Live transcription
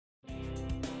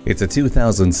It's a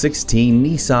 2016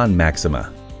 Nissan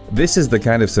Maxima. This is the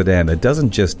kind of sedan that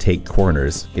doesn't just take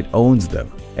corners, it owns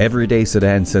them. Everyday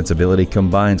sedan sensibility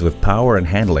combines with power and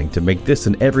handling to make this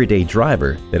an everyday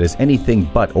driver that is anything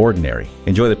but ordinary.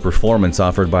 Enjoy the performance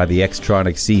offered by the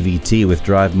Xtronic CVT with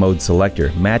drive mode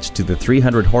selector matched to the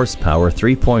 300 horsepower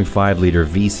 3.5-liter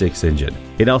V6 engine.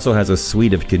 It also has a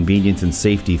suite of convenience and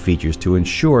safety features to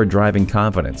ensure driving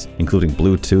confidence, including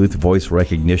Bluetooth, voice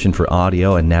recognition for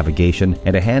audio and navigation,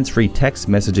 and a hands-free text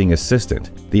messaging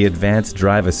assistant. The advanced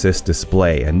drive assist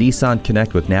display and Nissan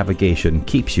Connect with navigation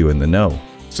keeps you in the know.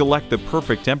 Select the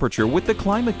perfect temperature with the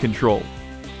climate control.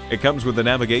 It comes with a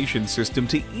navigation system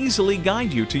to easily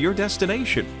guide you to your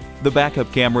destination. The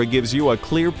backup camera gives you a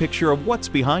clear picture of what's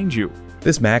behind you.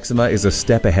 This Maxima is a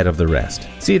step ahead of the rest.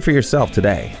 See it for yourself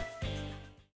today.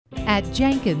 At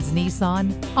Jenkins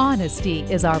Nissan, honesty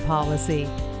is our policy.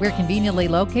 We're conveniently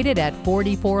located at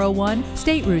 4401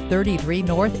 State Route 33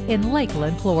 North in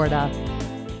Lakeland, Florida.